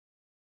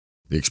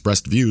The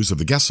expressed views of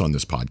the guests on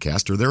this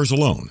podcast are theirs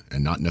alone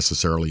and not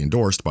necessarily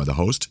endorsed by the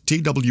host,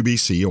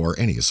 TWBC, or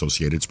any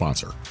associated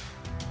sponsor.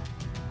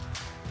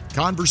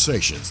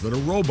 Conversations that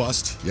are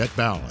robust yet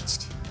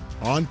balanced,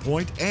 on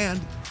point and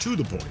to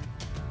the point.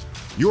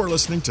 You are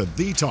listening to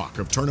the talk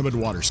of tournament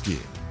water skiing.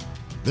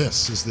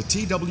 This is the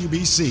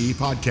TWBC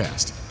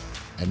podcast.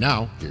 And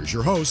now, here's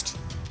your host,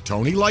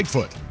 Tony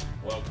Lightfoot.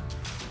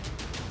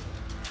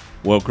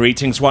 Well,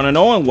 greetings one and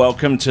all, and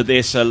welcome to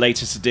this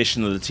latest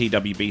edition of the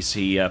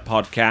TWBC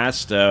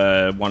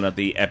podcast, one of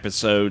the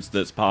episodes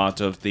that's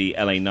part of the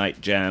LA Night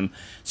Jam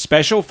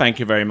special. Thank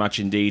you very much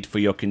indeed for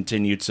your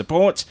continued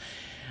support.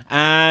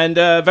 And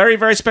a very,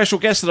 very special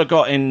guest that I've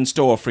got in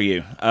store for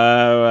you.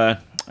 A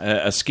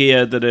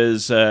skier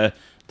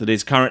that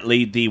is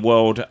currently the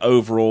world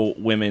overall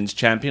women's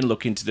champion,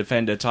 looking to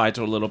defend her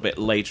title a little bit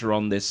later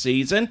on this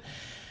season.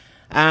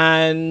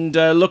 And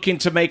looking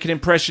to make an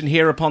impression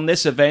here upon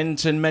this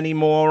event and many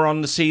more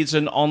on the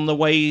season on the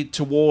way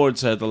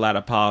towards the latter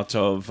part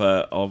of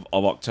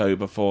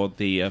October for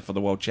the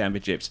World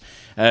Championships.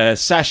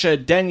 Sasha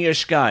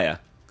Danisheuskaya.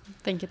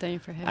 Thank you, Tony,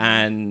 for having me.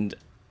 And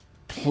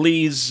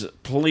please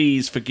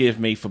forgive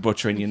me for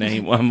butchering your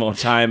name one more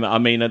time. I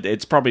mean,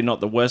 it's probably not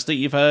the worst that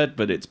you've heard,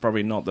 but it's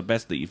probably not the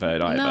best that you've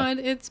heard either. No,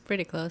 it's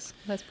pretty close.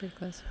 That's pretty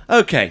close.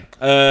 Okay.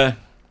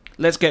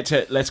 Let's get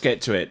to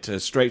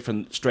it. Straight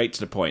to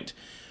the point.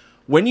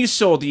 When you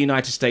saw the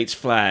United States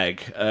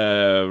flag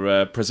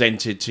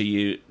presented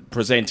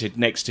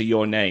next to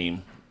your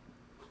name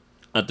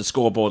at the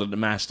scoreboard at the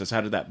Masters,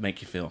 how did that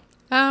make you feel?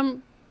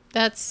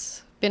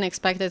 That's been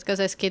expected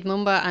because I skied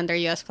Mumba under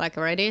U.S. flag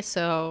already.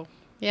 So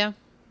yeah,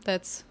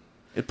 that's.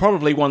 It's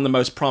probably one of the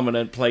most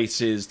prominent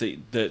places that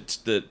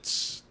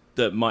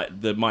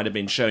might have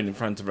been shown in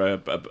front of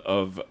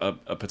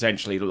a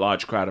potentially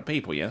large crowd of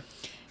people. Yeah.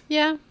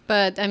 Yeah,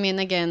 but I mean,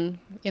 again,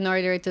 in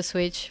order to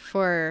switch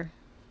to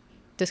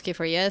ski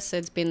for yes,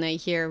 it's been a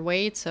year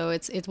wait, so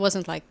it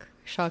wasn't like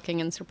shocking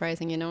and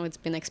surprising, it's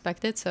been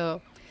expected,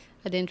 so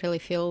I didn't really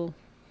feel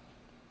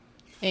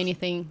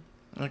anything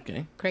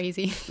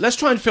crazy. Let's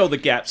try and fill the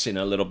gaps in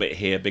a little bit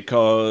here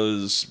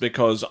because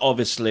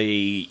obviously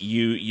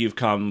you've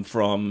come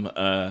from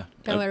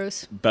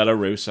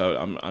Belarus, so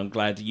I'm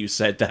glad you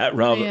said that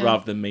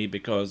rather than me,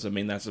 because I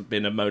mean that's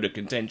been a mode of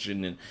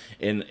contention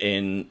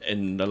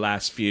in the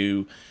last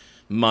few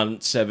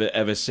months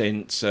ever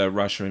since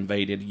Russia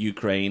invaded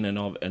Ukraine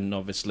and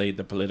obviously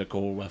the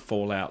political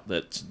fallout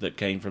that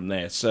came from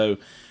there. So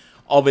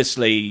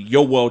obviously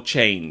your world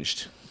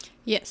changed.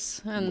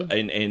 Yes, and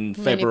in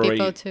February, many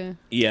people too.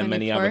 Yeah,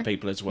 many other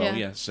people as well.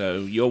 Yeah, so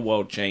your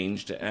world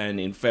changed, and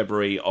in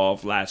February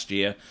of last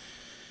year.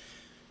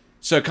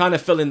 So, kind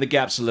of fill in the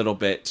gaps a little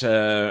bit.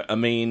 I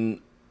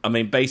mean,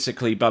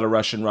 basically,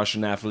 Belarusian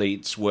Russian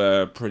athletes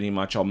were pretty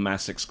much en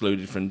masse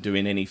excluded from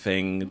doing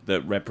anything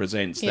that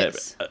represents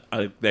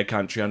their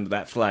country under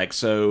that flag.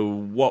 So,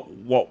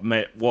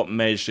 what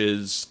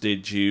measures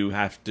did you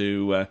have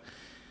to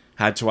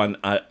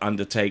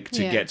undertake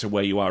to get to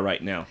where you are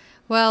right now?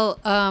 Well,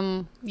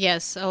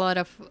 yes,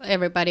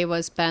 everybody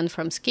was banned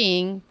from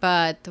skiing,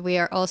 but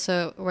we're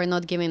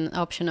not given an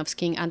option of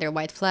skiing under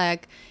white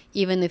flag,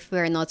 even if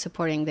we're not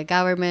supporting the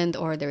government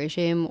or the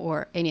regime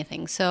or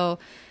anything. So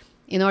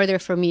in order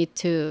for me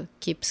to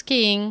keep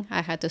skiing,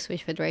 I had to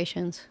switch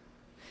federations.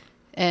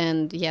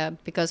 And yeah,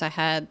 because I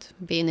had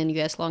been in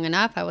US long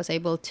enough, I was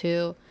able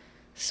to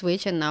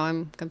switch, and now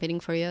I'm competing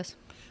for US.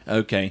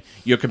 Okay.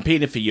 You're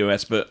competing for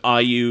US, but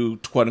are you,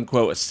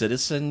 quote-unquote, a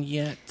citizen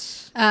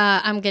yet?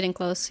 I'm getting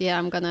close. Yeah,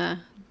 I'm going to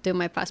do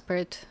my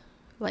passport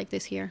like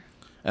this year.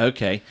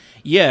 Okay.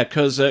 Yeah,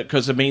 because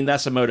I mean,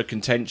 that's a mode of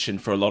contention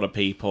for a lot of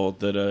people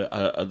that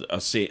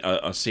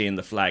are seeing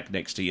the flag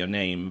next to your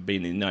name, being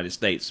in the United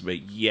States,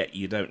 but yet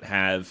you don't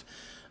have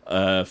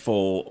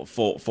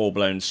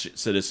full-blown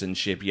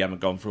citizenship. You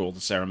haven't gone through all the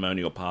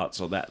ceremonial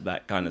parts or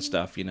that kind of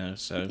stuff,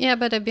 so. Yeah,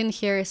 but I've been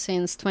here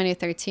since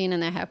 2013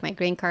 and I have my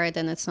green card,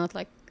 and it's not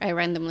like I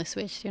randomly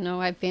switched,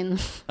 I've been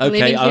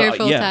living here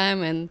full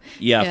time and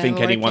I think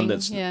anyone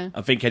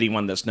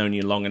that's known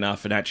you long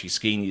enough and actually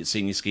seen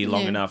you ski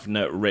long enough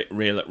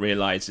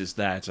realizes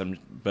that.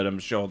 But I'm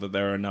sure that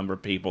there are a number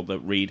of people that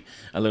read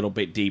a little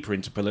bit deeper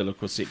into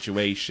political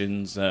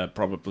situations,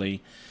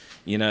 probably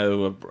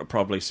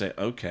say,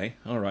 okay,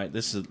 all right,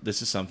 this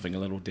is something a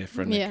little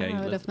different. Yeah, okay,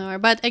 out of nowhere.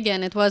 But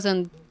again, it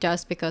wasn't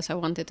just because I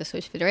wanted to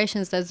switch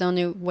federations. That's the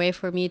only way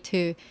for me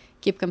to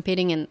keep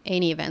competing in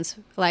any events.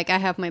 Like, I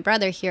have my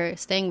brother here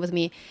staying with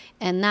me,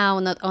 and now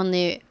not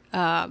only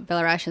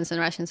Belarusians and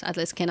Russians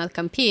athletes cannot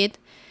compete,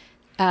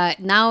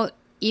 now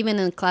even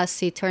in Class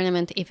C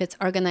tournament, if it's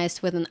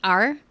organized with an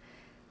R,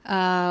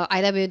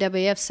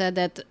 IWWF said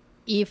that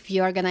if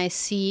you organize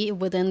C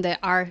within the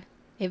R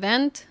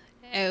event,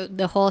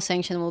 the whole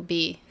sanction will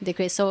be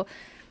decreased. So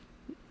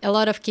a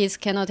lot of kids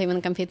cannot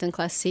even compete in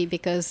Class C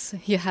because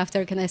you have to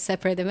organize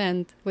separate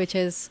event, which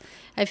is,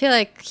 I feel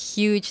like,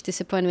 huge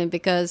disappointment,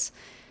 because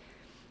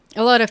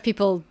a lot of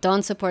people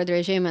don't support the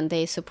regime and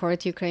they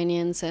support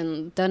Ukrainians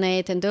and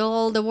donate and do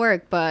all the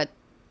work, but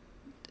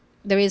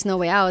there is no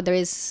way out. There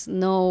is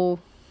no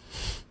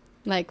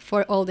Like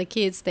for all the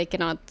kids, they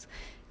cannot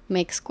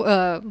make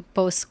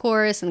post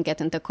scores and get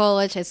into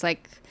college. It's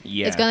like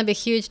it's going to be a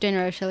huge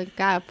generational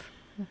gap.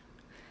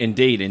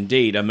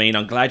 Indeed. I mean,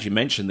 I'm glad you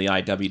mentioned the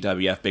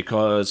IWWF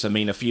because, I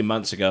mean, a few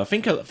months ago, I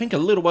think a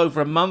little over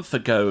a month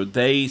ago,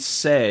 they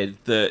said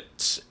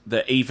that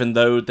even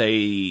though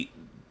they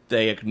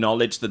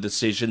acknowledged the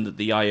decision that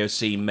the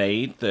IOC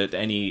made that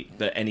any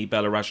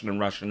Belarusian and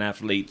Russian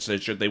athletes,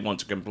 should they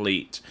want to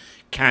compete,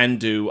 can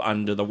do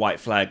under the white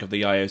flag of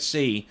the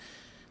IOC,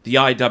 the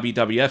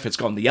IWWF has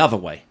gone the other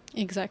way.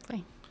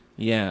 Exactly.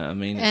 Yeah, I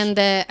mean... And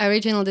the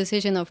original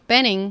decision of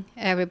banning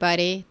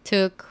everybody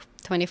took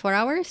 24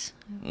 hours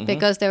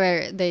because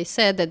they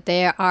said that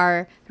they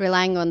are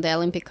relying on the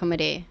Olympic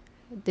Committee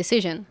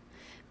decision.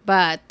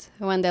 But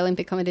when the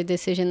Olympic Committee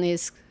decision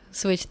is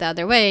switched the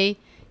other way,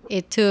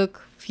 it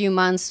took a few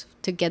months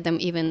to get them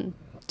even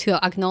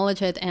to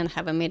acknowledge it and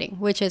have a meeting,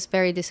 which is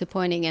very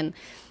disappointing. And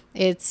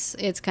it's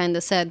kind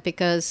of sad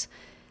because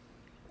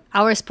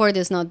our sport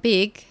is not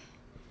big.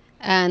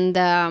 And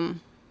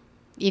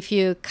if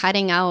you're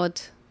cutting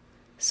out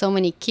so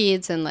many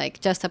kids and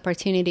like just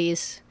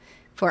opportunities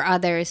for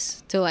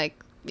others to like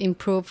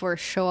improve or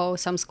show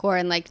some score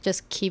and like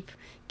just keep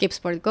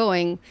sport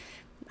going,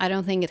 I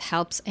don't think it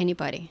helps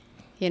anybody,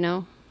 you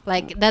know?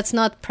 Like that's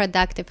not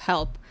productive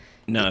help.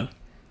 No.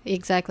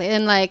 Exactly.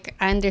 And like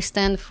I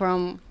understand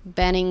from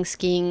banning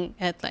skiing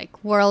at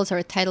like worlds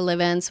or title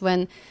events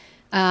when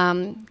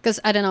because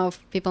I don't know if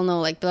people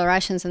know, like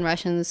Belarusians and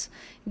Russians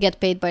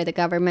get paid by the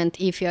government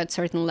if you're at a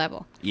certain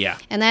level. Yeah.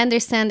 And I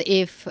understand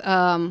if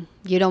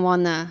you don't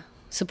want to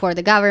support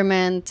the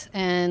government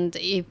and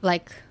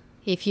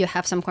if you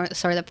have some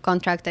sort of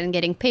contract and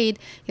getting paid,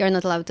 you're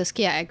not allowed to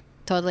ski. I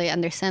totally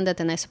understand that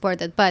and I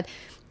support it. But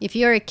if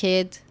you're a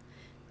kid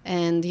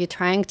and you're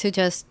trying to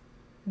just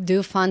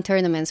do fun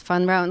tournaments,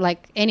 fun round,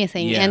 like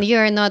anything, and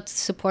you're not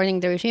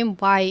supporting the regime,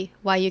 why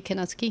you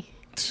cannot ski?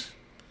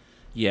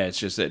 Yeah, it's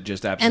just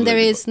absolutely. And there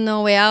is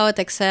no way out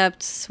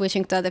except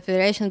switching to other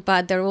federation.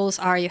 But the rules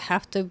are you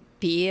have to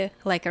be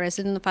like a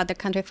resident of other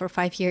country for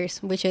 5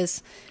 years, which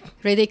is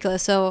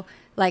ridiculous. So,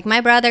 like my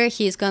brother,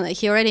 he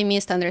already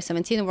missed under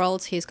 17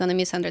 worlds. He's gonna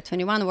miss under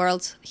 21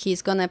 worlds.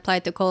 He's gonna apply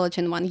to college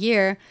in 1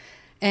 year,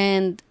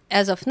 and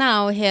as of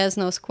now, he has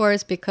no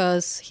scores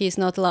because he's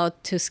not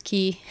allowed to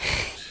ski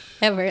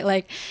ever.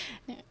 Like,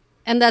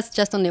 and that's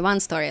just only one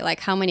story.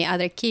 Like how many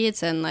other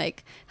kids and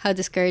like how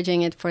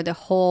discouraging it for the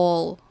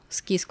whole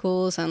ski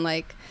schools and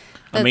like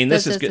I mean,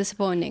 this is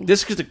disappointing.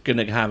 This is going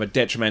to have a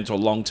detrimental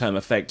long-term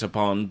effect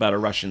upon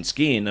Belarusian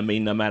skiing. I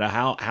mean, no matter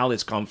how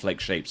this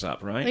conflict shapes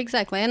up, right?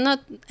 Exactly,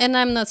 and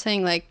I'm not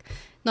saying like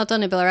not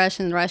only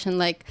Belarusian, Russian,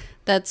 like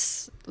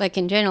that's like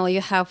in general.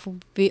 You have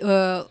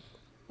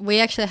we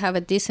actually have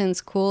a decent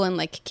school and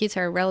like kids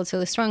are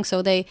relatively strong,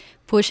 so they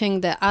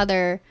pushing the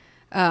other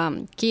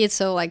kids,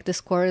 so like the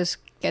scores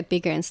get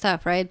bigger and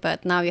stuff, right?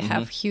 But now you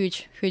have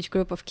huge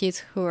group of kids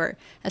who are,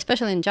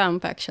 especially in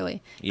jump,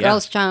 actually. Yeah.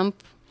 Girls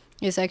jump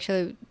is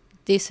actually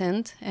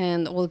decent,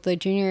 and all the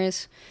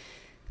juniors,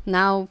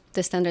 now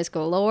the standards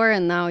go lower,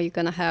 and now you're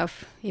going to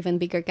have even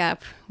bigger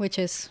gap, which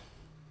is,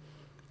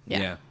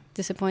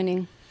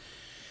 disappointing.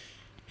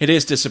 It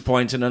is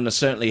disappointing, and I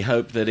certainly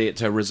hope that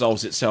it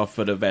resolves itself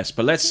for the best.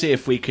 But let's see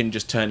if we can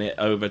just turn it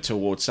over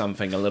towards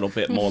something a little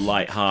bit more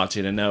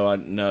light-hearted.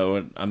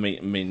 I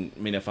mean,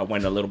 if I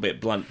went a little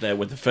bit blunt there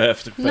with the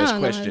first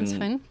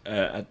question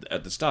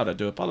at the start, I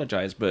do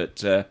apologize.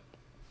 But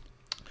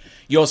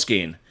your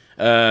skiing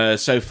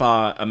so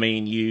far, I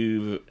mean,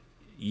 you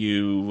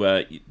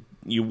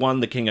won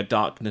the King of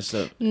Darkness.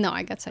 No,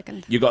 I got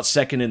second. You got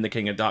second in the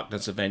King of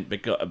Darkness event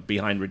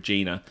behind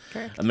Regina.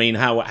 Correct. I mean,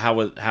 how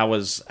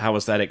was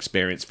that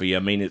experience for you? I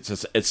mean,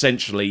 it's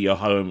essentially your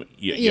home.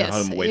 Your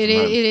home away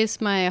from home. It is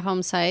my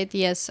home site.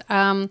 Yes.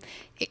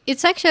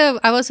 It's actually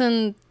I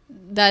wasn't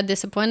that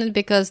disappointed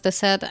because the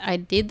set I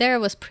did there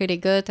was pretty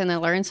good and I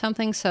learned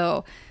something.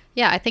 So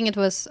yeah, I think it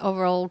was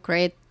overall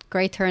great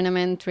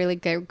tournament, really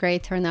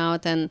great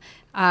turnout, and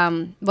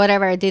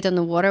whatever I did on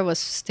the water was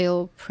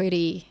still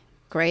pretty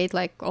great,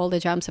 like all the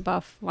jumps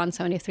above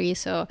 173.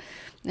 So,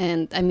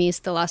 and I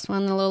missed the last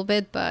one a little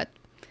bit, but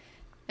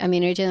I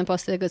mean, Regina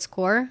posted a good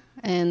score,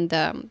 and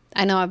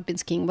I know I've been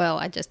skiing well.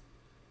 I just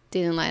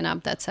didn't line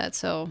up that set,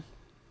 so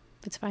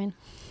it's fine.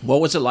 What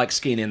was it like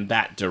skiing in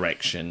that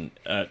direction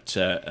at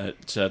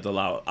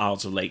the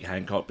Isles of Lake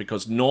Hancock?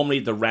 Because normally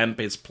the ramp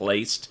is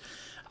placed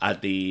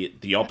at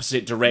the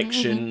opposite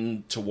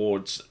direction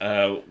towards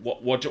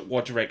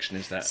what direction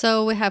is that?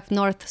 So we have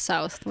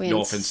north-south winds.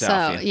 North and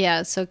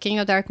south, So King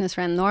of Darkness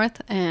ran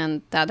north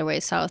and the other way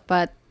south.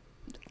 But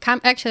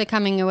actually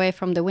coming away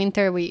from the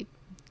winter, we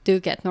do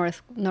get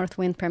north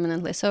wind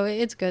permanently. So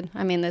it's good.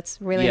 I mean,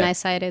 it's really nice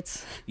side.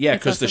 It's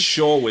because awesome. The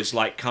shore was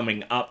like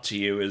coming up to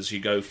you as you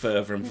go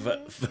further and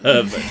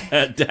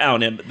further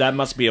down. And that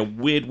must be a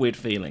weird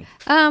feeling.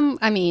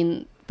 I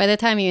mean, by the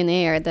time you're in the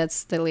air,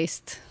 that's the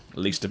least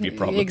of your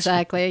problems.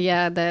 Exactly,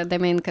 yeah. The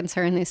main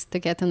concern is to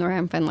get on the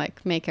ramp and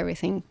like make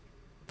everything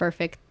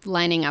perfect,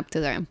 lining up to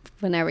the ramp.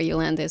 Whenever you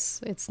land,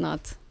 it's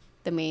not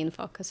the main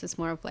focus. It's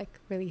more of like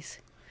release.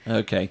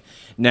 Okay.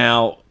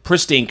 Now,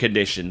 pristine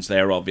conditions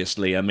there,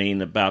 obviously. I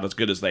mean, about as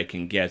good as they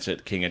can get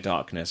at King of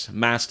Darkness.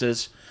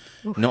 Masters,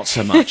 not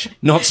so much.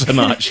 Not so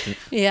much.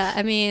 Yeah,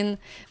 I mean,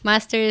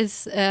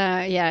 Masters,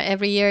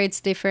 every year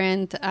it's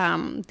different.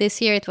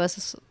 This year it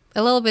was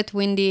a little bit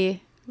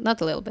windy,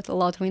 not a little bit, a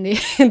lot windy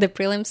in the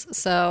prelims.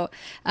 So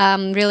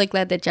I'm really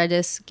glad the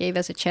judges gave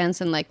us a chance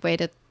and like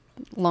waited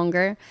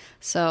longer.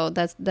 So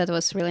that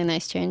was really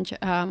nice change.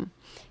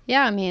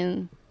 Yeah, I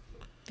mean,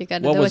 you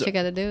got to do what you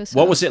got to do. So.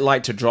 What was it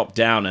like to drop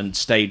down and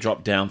stay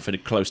dropped down for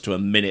close to a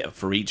minute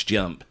for each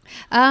jump?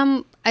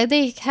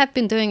 They have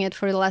been doing it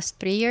for the last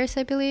 3 years,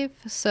 I believe.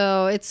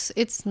 So it's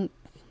well,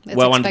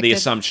 expected. under the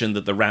assumption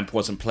that the ramp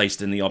wasn't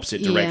placed in the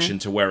opposite direction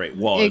to where it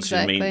was.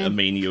 Exactly. I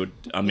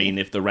mean,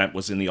 if the ramp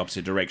was in the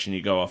opposite direction,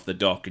 you go off the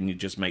dock and you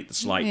just make the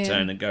slight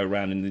turn and go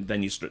around, and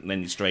then you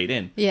straight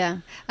in. Yeah,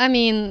 I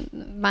mean,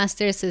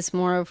 Masters is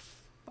more of,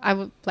 I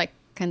would like,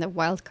 kind of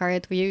wild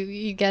card.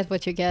 You get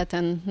what you get,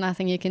 and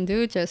nothing you can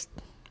do. Just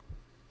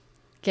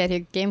get your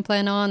game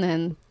plan on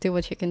and do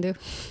what you can do.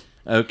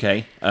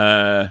 Okay.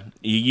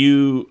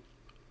 You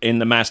in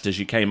the Masters,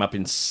 you came up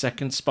in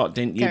second spot,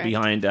 didn't you? Correct.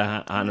 Behind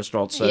Hannah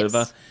Streltsova.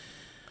 Yes.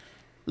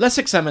 Let's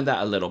examine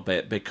that a little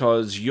bit,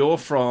 because you're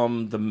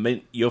from the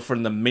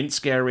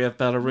Minsk area of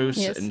Belarus,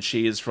 Yes. and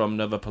she is from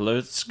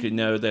Novopolotsk. You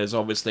know, there's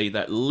obviously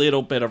that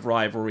little bit of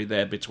rivalry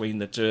there between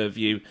the two of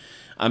you.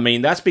 I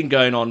mean, that's been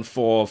going on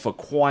for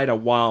quite a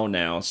while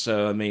now.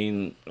 So I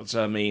mean,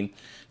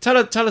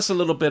 tell us a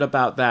little bit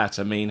about that.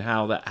 I mean,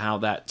 how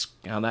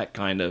that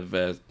kind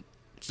of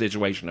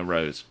situation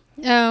arose.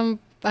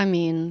 I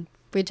mean,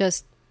 we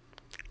just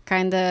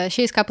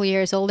she's a couple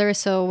years older,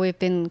 so we've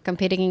been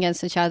competing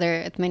against each other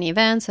at many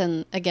events,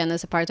 and again,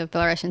 as a part of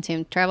Belarusian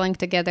team, traveling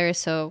together,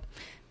 so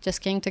just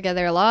came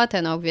together a lot,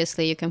 and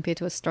obviously you compete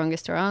with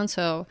strongest around,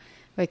 so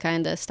we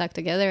kind of stuck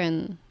together,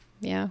 and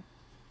yeah.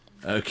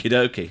 Okie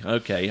dokie.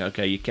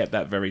 Okay. You kept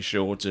that very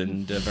short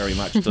and very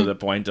much to the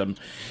point.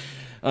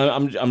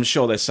 I'm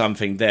sure there's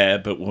something there,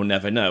 but we'll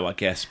never know, I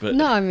guess. But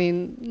no, I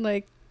mean,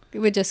 like,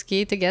 we just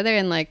ski together,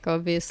 and like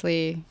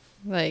obviously,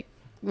 like,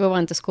 we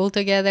went to school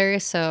together,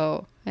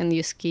 so, and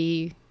you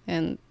ski,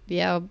 and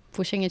yeah,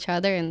 pushing each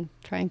other and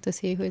trying to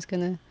see who's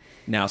gonna.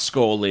 Now,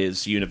 school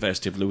is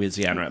University of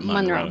Louisiana at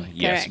Monroe.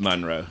 Yes, correct.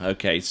 Monroe.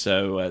 Okay,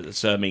 so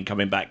I mean,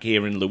 coming back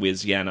here in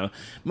Louisiana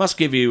must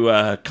give you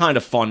kind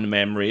of fond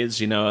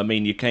memories. You know, I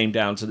mean, you came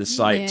down to the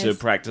site to Yes.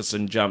 practice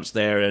some jumps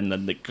there, and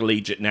then the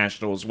collegiate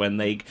nationals when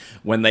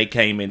they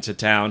came into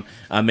town.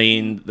 I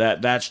mean,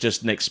 that's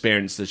just an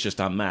experience that's just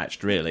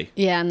unmatched, really.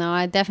 Yeah, no,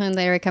 I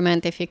definitely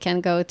recommend, if you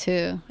can go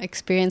to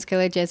experience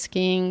collegiate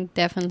skiing,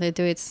 definitely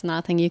do it. It's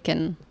nothing you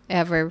can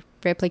ever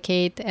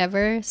replicate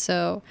ever.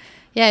 So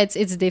yeah,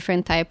 it's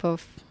different type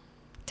of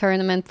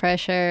tournament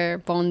pressure,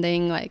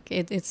 bonding, like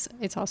it's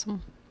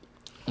awesome.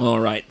 All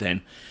right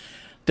then.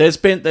 There's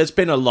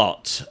been a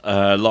lot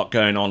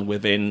going on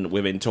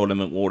within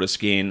tournament water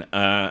skiing.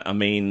 I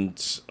mean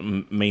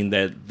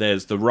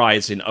there's the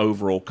rise in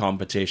overall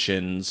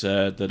competitions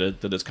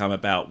that has come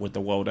about with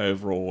the World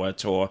Overall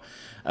Tour.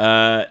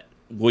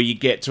 Will you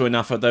get to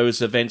enough of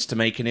those events to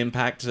make an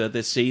impact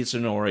this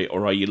season, or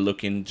are you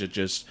looking to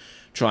just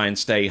try and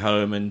stay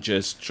home and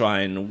just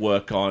try and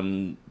work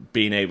on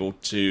being able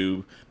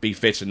to be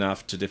fit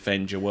enough to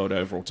defend your world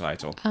overall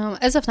title?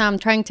 As of now, I'm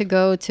trying to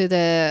go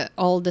to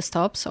all the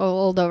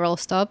overall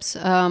stops.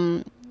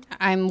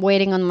 I'm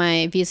waiting on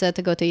my visa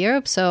to go to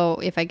Europe, so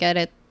if I get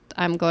it,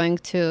 I'm going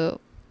to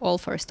all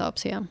 4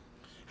 stops, yeah.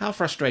 How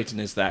frustrating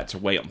is that to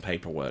wait on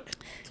paperwork?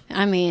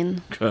 I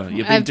mean,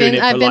 You've been doing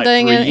it for like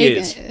 3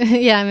 years.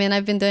 Yeah, I mean,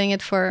 I've been doing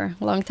it for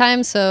a long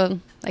time, so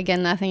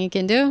again, nothing you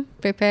can do.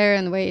 Prepare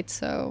and wait,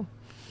 so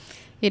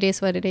it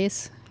is what it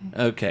is.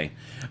 Okay.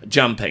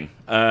 Jumping.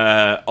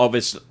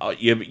 Obviously,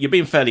 you've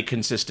been fairly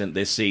consistent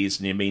this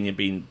season. You mean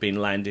you've been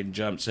landing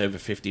jumps over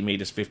 50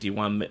 meters,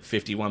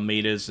 51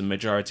 meters, the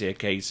majority of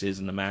cases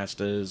in the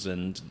Masters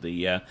and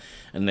the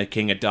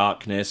King of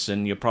Darkness,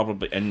 and you're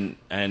probably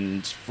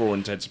and for all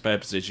intents and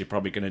purposes, you're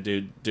probably going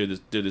to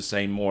do the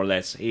same more or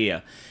less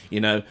here. You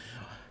know,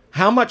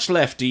 how much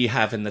left do you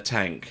have in the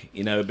tank?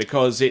 You know,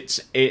 because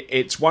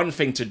it's one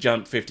thing to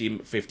jump 50,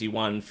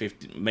 51,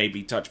 50,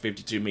 maybe touch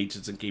 52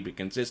 meters and keep it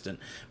consistent,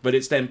 but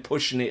it's then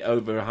pushing it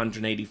over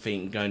 180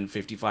 feet and going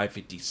 55,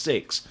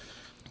 56.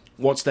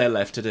 What's there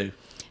left to do?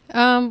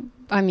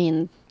 I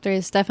mean,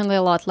 there's definitely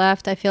a lot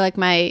left. I feel like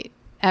my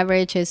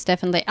average is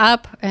definitely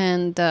up,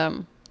 and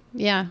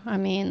yeah, I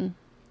mean,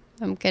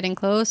 I'm getting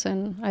close,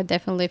 and I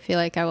definitely feel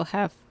like I will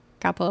have a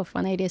couple of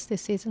 180s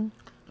this season.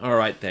 All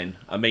right, then.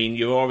 I mean,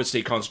 you're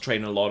obviously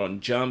concentrating a lot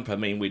on jump. I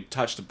mean, we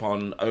touched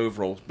upon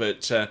overall,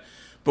 but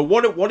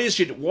what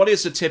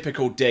is a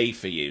typical day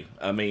for you?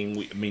 I mean,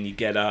 you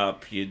get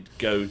up, you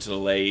go to the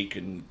lake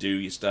and do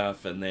your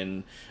stuff, and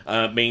then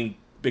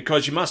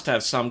because you must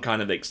have some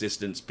kind of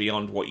existence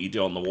beyond what you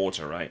do on the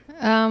water, right?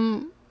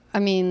 I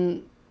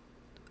mean,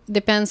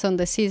 depends on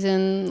the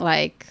season.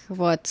 Like,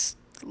 what's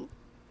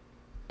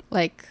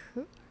like.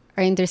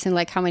 are interested in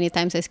like how many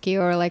times I ski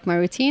or like my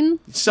routine?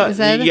 So Is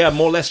that yeah,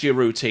 more or less your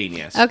routine,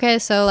 yes. Okay,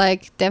 so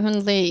like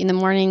definitely in the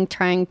morning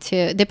trying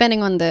to,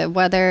 depending on the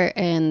weather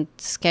and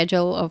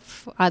schedule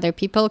of other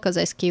people, because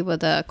I ski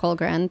with Cole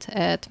Grant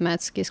at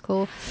Matt Ski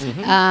School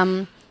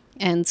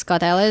and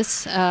Scott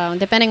Ellis.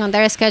 Depending on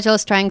their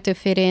schedules, trying to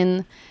fit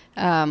in.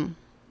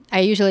 I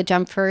usually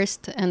jump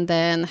first and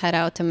then head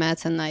out to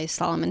Matt's and I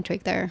slalom and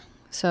trick there.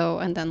 So,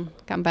 and then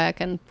come back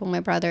and pull my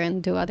brother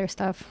and do other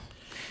stuff.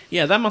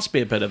 Yeah, that must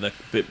be a bit of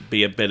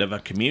a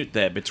commute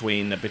there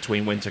between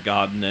Winter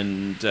Garden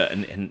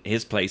and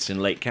his place in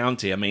Lake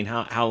County. I mean,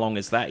 how long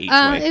is that each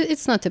way?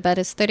 It's not too bad.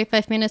 It's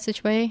 35 minutes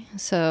each way.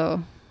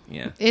 So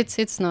Yeah,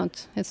 it's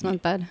not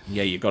bad.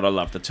 yeah, you gotta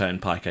love the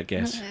turnpike, I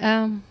guess.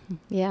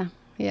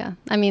 Yeah.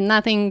 I mean,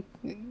 nothing.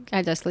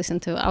 I just listen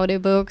to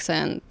audiobooks,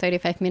 and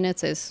 35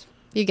 minutes is,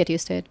 you get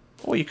used to it.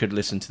 Or you could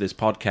listen to this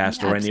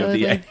podcast or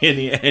Absolutely.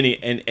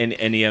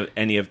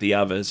 any of the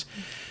others.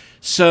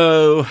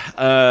 So,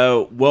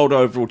 world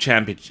overall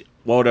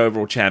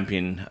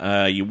champion.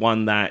 You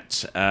won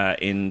that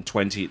in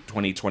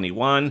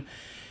 2021.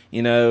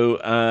 You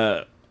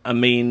know, I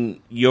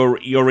mean,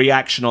 your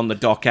reaction on the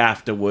dock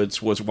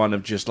afterwards was one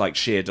of just like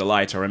sheer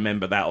delight. I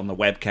remember that on the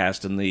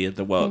webcast and the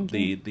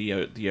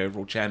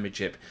overall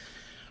championship.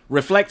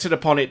 Reflected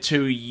upon it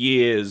 2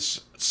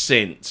 years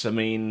since. I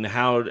mean,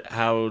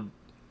 how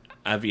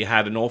have you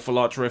had an awful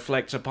lot to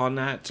reflect upon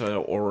that,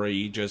 or are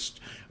you just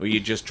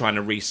trying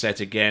to reset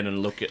again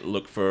and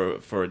look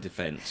for a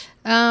defense?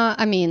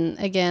 I mean,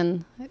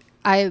 again,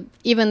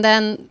 even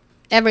then,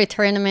 every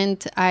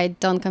tournament, I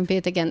don't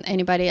compete against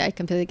anybody. I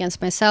compete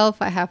against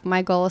myself. I have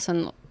my goals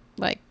and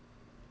like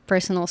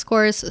personal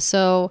scores.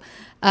 So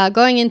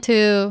going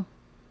into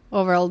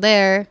overall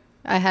there,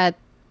 I had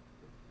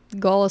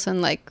goals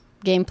and like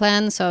game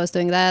plan. So I was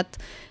doing that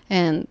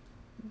and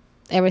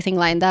everything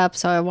lined up.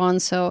 So I won.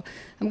 So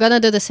I'm going to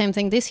do the same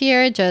thing this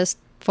year. Just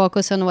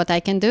focus on what I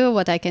can do,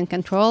 what I can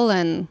control,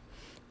 and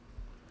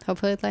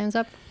hopefully it lines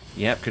up.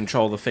 Yep,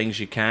 control the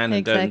things you can, and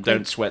Exactly.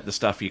 don't sweat the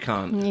stuff you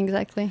can't.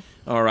 Exactly.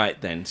 All right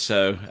then.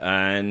 So,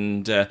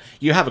 and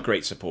you have a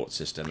great support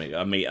system.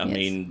 I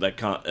mean, there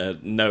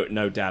can't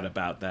no doubt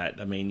about that.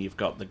 I mean, you've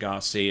got the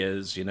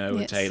Garcias, you know,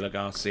 Yes. Taylor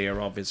Garcia,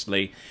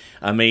 obviously.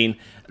 I mean,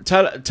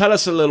 tell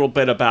us a little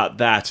bit about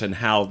that and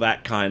how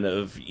that kind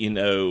of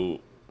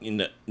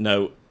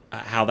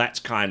how that's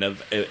kind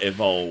of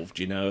evolved.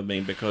 You know, I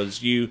mean,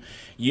 because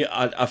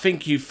I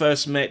think you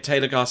first met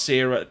Taylor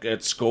Garcia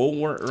at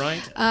school,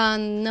 right?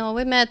 No,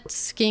 we met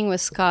skiing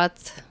with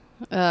Scott.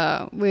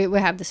 We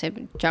have the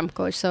same jump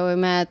coach, so we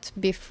met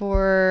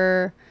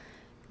before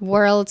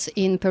Worlds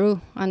in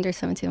Peru, under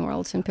 17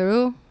 Worlds in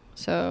Peru.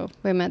 So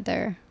we met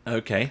there.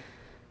 Okay.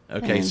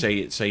 So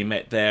you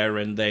met there,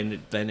 and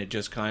then it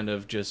just kind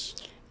of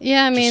just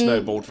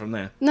snowballed from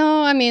there.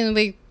 No, I mean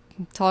we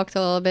talked a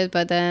little bit,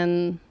 but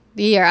then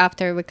the year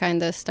after we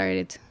kind of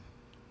started.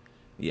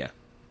 Yeah,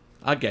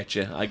 I get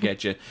you.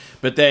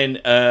 But then,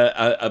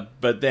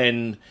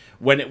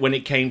 when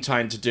it came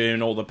time to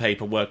doing all the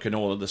paperwork and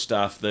all of the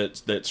stuff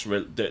that's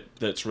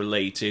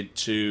related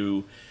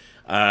to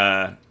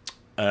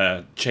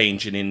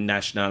changing in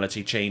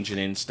nationality, changing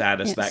in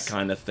status, Yes. that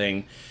kind of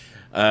thing,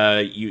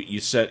 you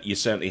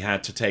certainly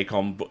had to take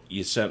on.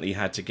 You certainly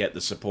had to get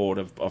the support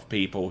of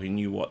people who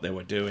knew what they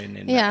were doing.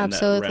 In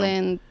Absolutely, that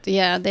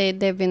realm. and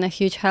they've been a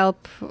huge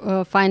help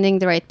finding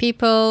the right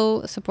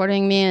people,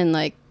 supporting me, and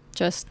like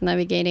just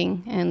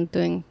navigating and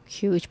doing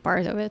huge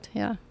part of it.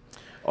 Yeah.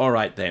 All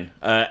right then,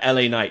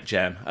 LA Night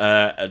Jam.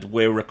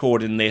 We're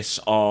recording this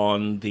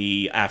on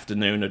the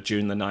afternoon of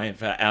June the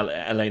 9th.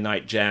 LA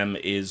Night Jam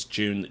is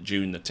June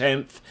the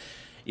 10th.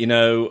 You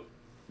know,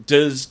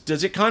 does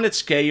it kind of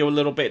scare you a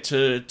little bit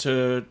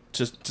to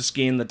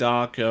ski in the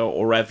dark,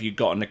 or have you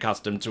gotten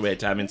accustomed to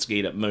it, having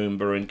skied at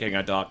Moomba and King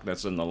of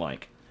Darkness and the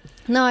like?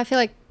 No, I feel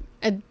like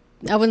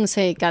I wouldn't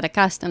say got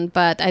accustomed,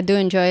 but I do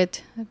enjoy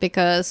it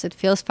because it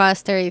feels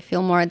faster. You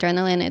feel more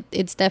adrenaline.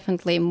 It's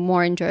definitely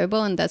more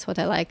enjoyable, and that's what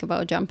I like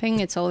about jumping.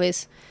 It's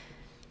always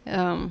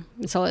a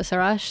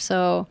rush.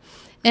 So,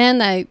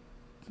 and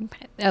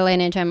LA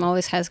Night Jam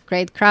always has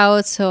great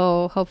crowds.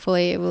 So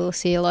hopefully we'll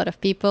see a lot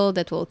of people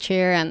that will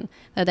cheer, and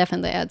that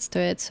definitely adds to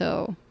it.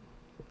 So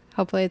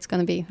hopefully it's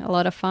going to be a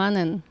lot of fun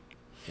and.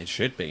 It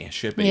should be.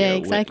 Yeah,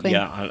 exactly.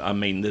 I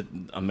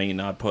mean,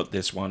 I put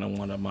this one on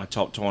one of my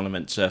top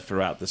tournaments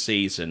throughout the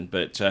season.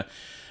 But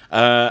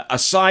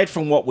aside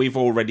from what we've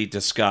already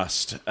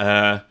discussed,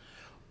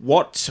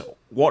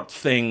 what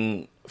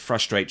thing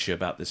frustrates you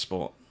about this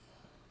sport?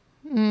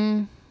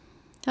 I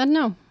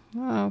don't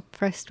know.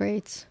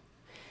 Frustrates.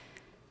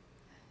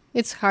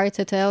 It's hard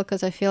to tell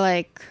because I feel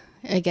like,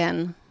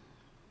 again,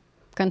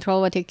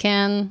 control what you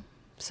can.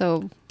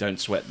 So don't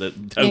sweat the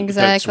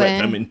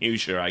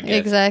minutiae, I guess.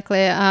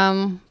 Exactly.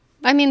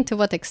 I mean, to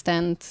what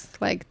extent?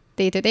 Like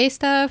day-to-day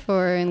stuff,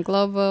 or in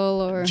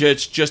global, or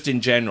just in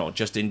general.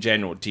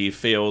 Do you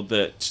feel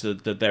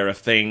that there are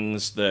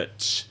things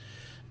that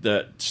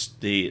that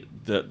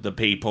the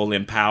people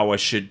in power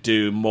should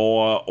do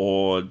more,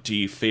 or do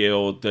you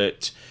feel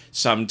that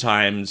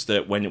sometimes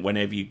that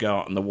whenever you go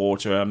out in the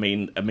water, I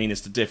mean,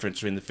 it's the difference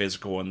between the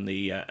physical and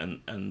the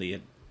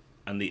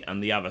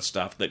other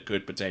stuff that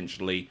could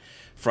potentially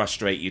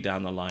frustrate you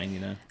down the line, you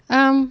know?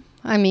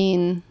 I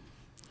mean,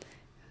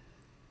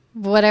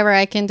 whatever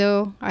I can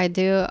do, I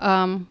do.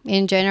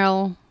 In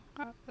general,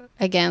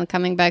 again,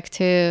 coming back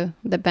to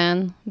the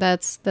ban,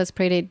 that's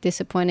pretty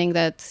disappointing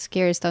that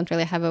skiers don't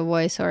really have a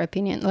voice or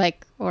opinion,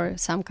 or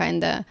some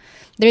kind of...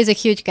 There is a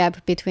huge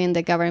gap between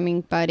the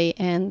governing body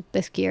and the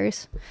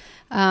skiers.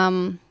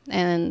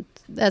 And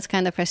that's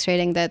kind of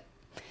frustrating that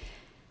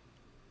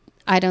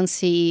I don't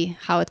see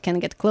how it can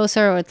get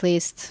closer, or at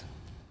least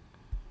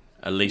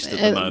at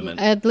the moment.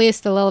 At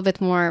least a little bit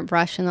more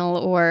rational,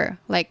 or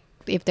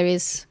if there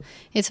is...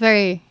 It's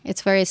very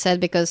sad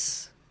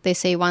because they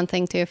say one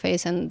thing to your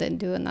face and then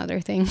do another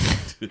thing.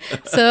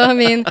 So, I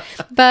mean,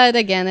 but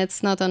again,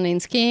 it's not only in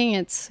skiing,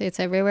 it's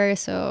everywhere.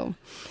 So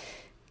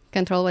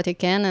control what you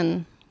can,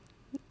 and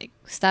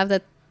stuff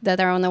that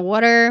are on the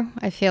water.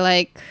 I feel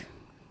like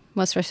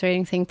most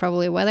frustrating thing,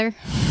 probably weather.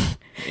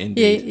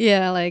 Indeed.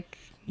 Yeah, if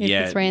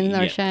it's rain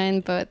or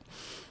shine, but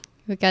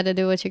we got to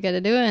do what you got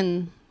to do,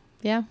 and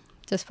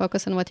just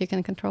focus on what you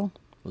can control.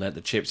 Let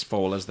the chips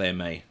fall as they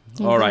may.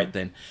 Mm-hmm. All right,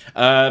 then.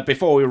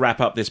 Before we wrap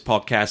up this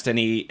podcast,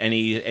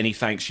 any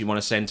thanks you want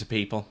to send to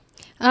people?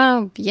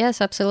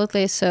 Yes,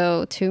 absolutely.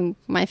 So to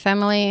my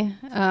family,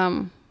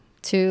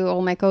 to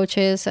all my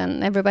coaches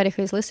and everybody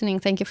who is listening,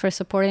 thank you for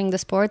supporting the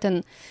sport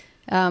and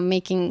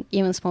making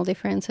even small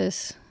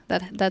differences.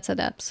 That's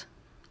adapts.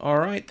 All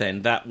right,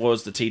 then. That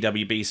was the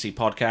TWBC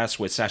podcast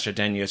with Sasha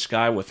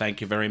Danisheuskaya. Well, thank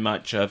you very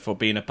much for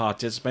being a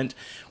participant.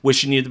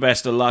 Wishing you the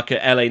best of luck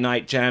at LA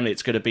Night Jam.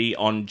 It's going to be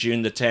on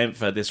June the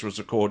 10th. This was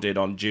recorded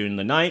on June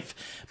the 9th.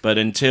 But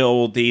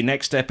until the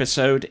next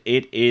episode,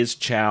 it is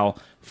ciao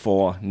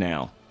for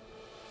now.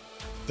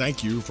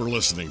 Thank you for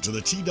listening to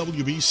the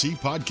TWBC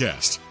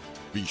podcast.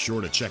 Be sure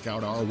to check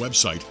out our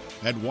website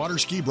at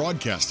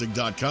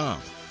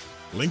waterskibroadcasting.com.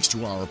 Links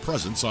to our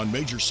presence on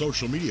major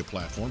social media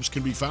platforms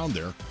can be found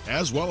there,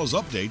 as well as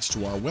updates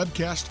to our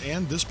webcast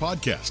and this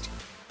podcast.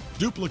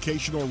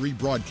 Duplication or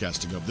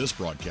rebroadcasting of this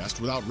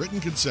broadcast without written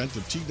consent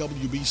of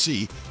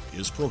TWBC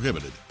is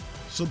prohibited.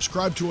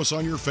 Subscribe to us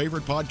on your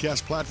favorite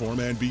podcast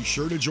platform and be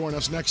sure to join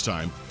us next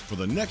time for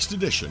the next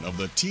edition of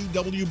the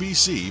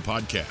TWBC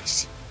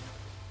podcast.